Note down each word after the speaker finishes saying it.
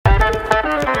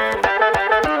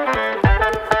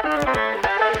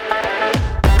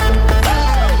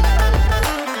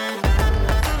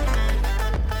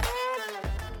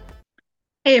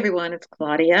Hey everyone, it's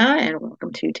Claudia, and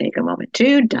welcome to Take a Moment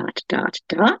to dot dot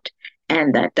dot.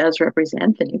 And that does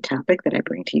represent the new topic that I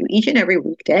bring to you each and every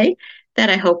weekday that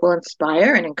I hope will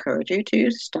inspire and encourage you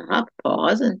to stop,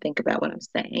 pause, and think about what I'm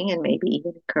saying, and maybe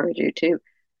even encourage you to,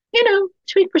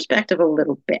 tweak perspective a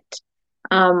little bit.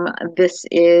 This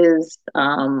is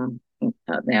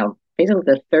now basically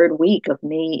the third week of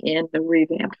me in the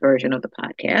revamped version of the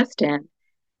podcast, and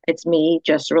it's me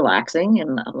just relaxing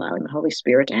and allowing the Holy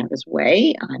Spirit to have his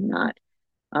way. I'm not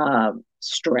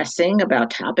stressing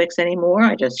about topics anymore.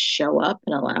 I just show up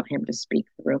and allow him to speak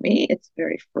through me. It's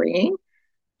very freeing.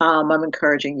 I'm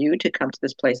encouraging you to come to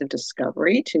this place of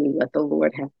discovery, to let the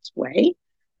Lord have his way.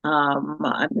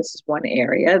 This is one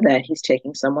area that he's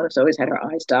taking someone who's always had her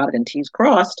I's dotted and T's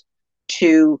crossed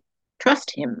to trust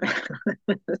him.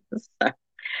 So,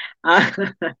 uh,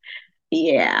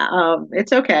 yeah,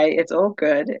 it's okay. It's all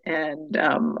good. And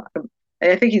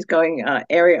I think he's going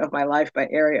area of my life by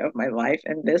area of my life.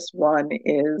 And this one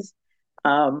is,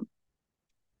 um,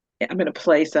 I'm in a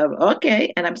place of,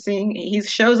 okay, and I'm seeing he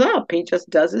shows up. He just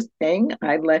does his thing.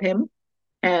 I let him.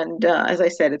 And as I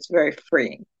said, it's very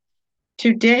freeing.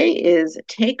 Today is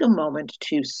take a moment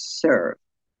to serve.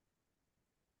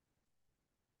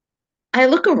 I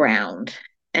look around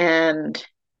and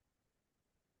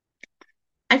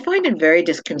I find it very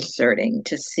disconcerting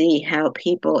to see how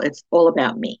people, it's all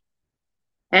about me.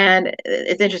 And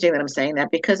it's interesting that I'm saying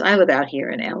that because I live out here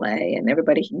in LA and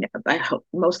everybody, I hope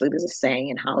mostly there's a saying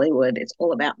in Hollywood, it's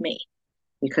all about me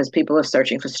because people are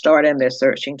searching for stardom, they're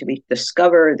searching to be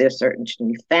discovered, they're searching to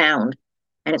be found,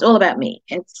 and it's all about me.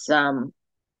 It's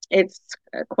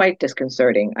quite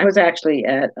disconcerting. I was actually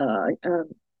at a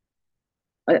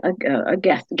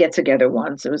get together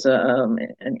once. It was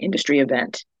an industry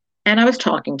event, and I was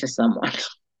talking to someone,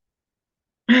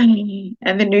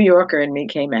 and the New Yorker in me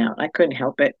came out. I couldn't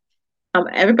help it.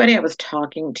 Everybody I was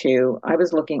talking to, I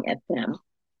was looking at them,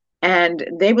 and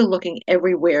they were looking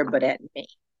everywhere but at me.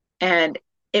 And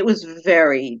it was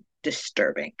very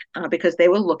disturbing because they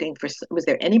were looking for, was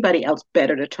there anybody else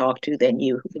better to talk to than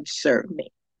you who can serve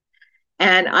me?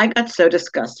 And I got so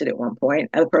disgusted at one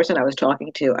point. The person I was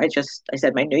talking to, I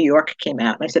said, my New York came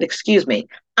out, and I said, excuse me,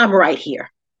 I'm right here.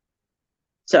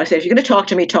 So I said, if you're going to talk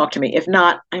to me, talk to me. If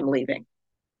not, I'm leaving.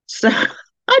 So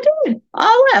I did.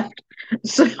 I left.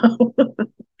 So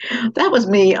that was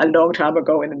me a long time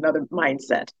ago in another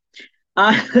mindset.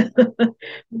 Uh,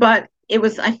 but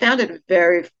I found it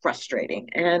very frustrating.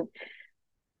 And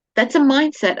that's a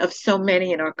mindset of so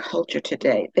many in our culture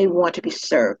today. They want to be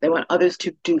served, they want others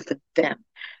to do for them.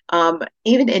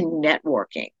 Even in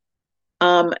networking,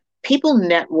 um, people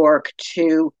network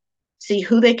to see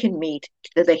who they can meet,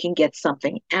 that they can get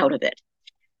something out of it.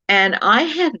 And I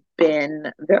have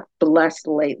been blessed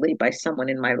lately by someone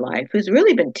in my life who's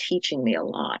really been teaching me a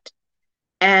lot.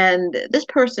 And this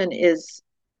person is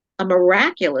a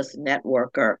miraculous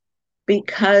networker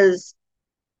because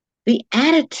the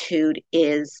attitude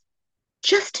is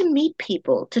just to meet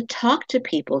people, to talk to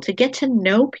people, to get to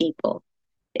know people.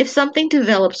 If something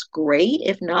develops, great.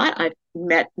 If not, I've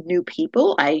met new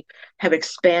people. I have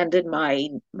expanded my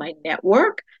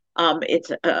network.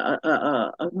 It's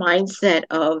a mindset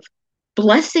of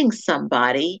blessing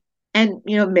somebody, and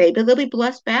maybe they'll be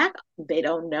blessed back. They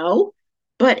don't know,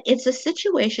 but it's a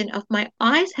situation of my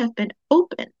eyes have been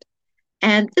opened.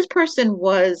 And this person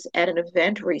was at an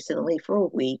event recently for a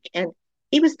week, and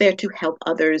he was there to help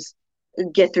others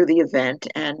get through the event,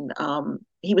 and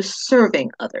he was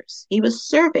serving others. He was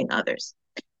serving others.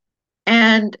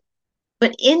 And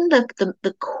but in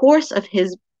the course of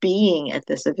his being at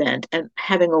this event and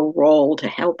having a role to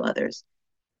help others,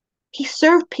 he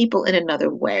served people in another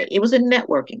way. It was a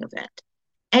networking event.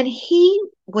 And he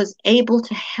was able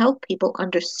to help people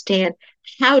understand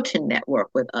how to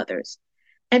network with others.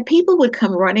 And people would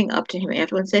come running up to him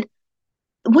afterward and said,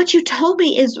 what you told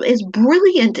me is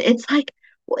brilliant. It's like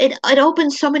it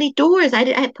opened so many doors.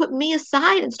 I put me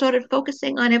aside and started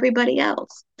focusing on everybody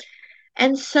else.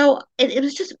 And so it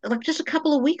was just a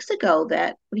couple of weeks ago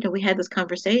that we had this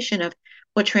conversation of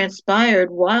what transpired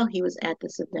while he was at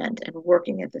this event and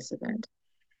working at this event.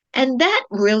 And that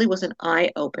really was an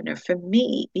eye opener for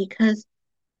me because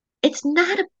it's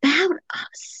not about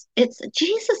us. It's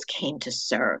Jesus came to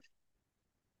serve.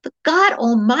 The God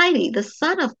Almighty, the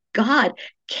Son of God,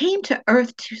 came to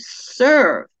earth to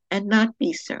serve and not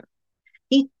be served.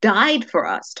 He died for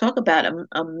us. Talk about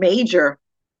a major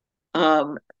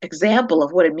example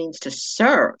of what it means to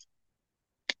serve.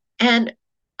 And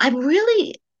I'm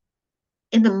really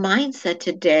in the mindset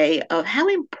today of how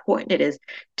important it is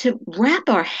to wrap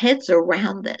our heads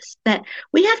around this, that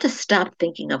we have to stop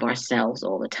thinking of ourselves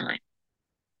all the time.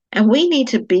 And we need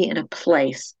to be in a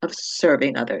place of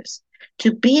serving others,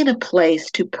 to be in a place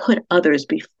to put others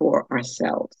before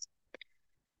ourselves.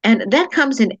 And that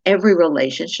comes in every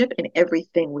relationship, in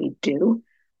everything we do.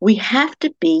 We have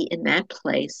to be in that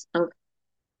place of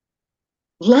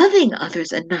loving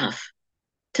others enough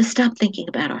to stop thinking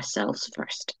about ourselves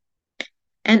first.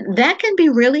 And that can be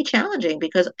really challenging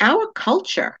because our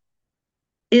culture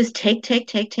is take, take,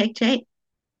 take, take, take.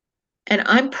 And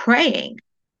I'm praying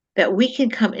that we can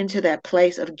come into that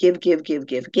place of give, give, give,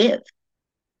 give, give.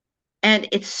 And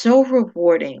it's so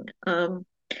rewarding.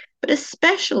 But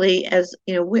especially as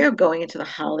you know, we're going into the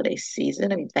holiday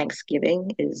season. I mean,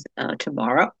 Thanksgiving is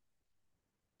tomorrow,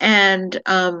 and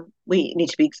we need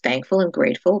to be thankful and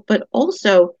grateful. But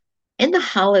also, in the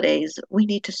holidays, we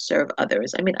need to serve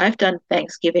others. I mean, I've done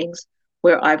Thanksgivings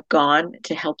where I've gone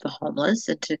to help the homeless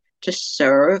and to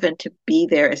serve and to be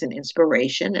there as an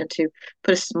inspiration and to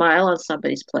put a smile on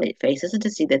somebody's faces and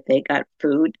to see that they got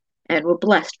food and were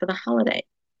blessed for the holiday.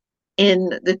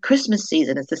 In the Christmas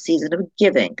season, it's the season of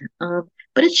giving.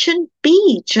 But it shouldn't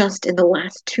be just in the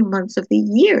last 2 months of the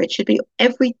year. It should be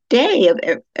every day of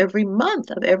every month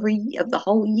of the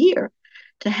whole year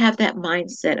to have that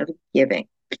mindset of giving.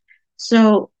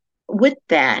 So with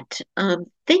that,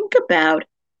 think about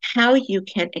how you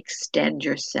can extend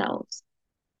yourselves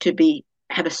to be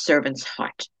have a servant's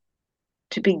heart,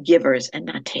 to be givers and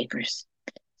not takers.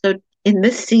 So in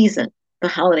this season, the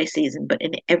holiday season, but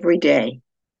in every day,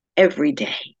 every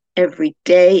day, every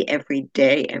day, every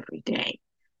day, every day.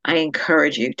 I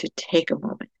encourage you to take a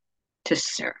moment to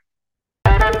serve.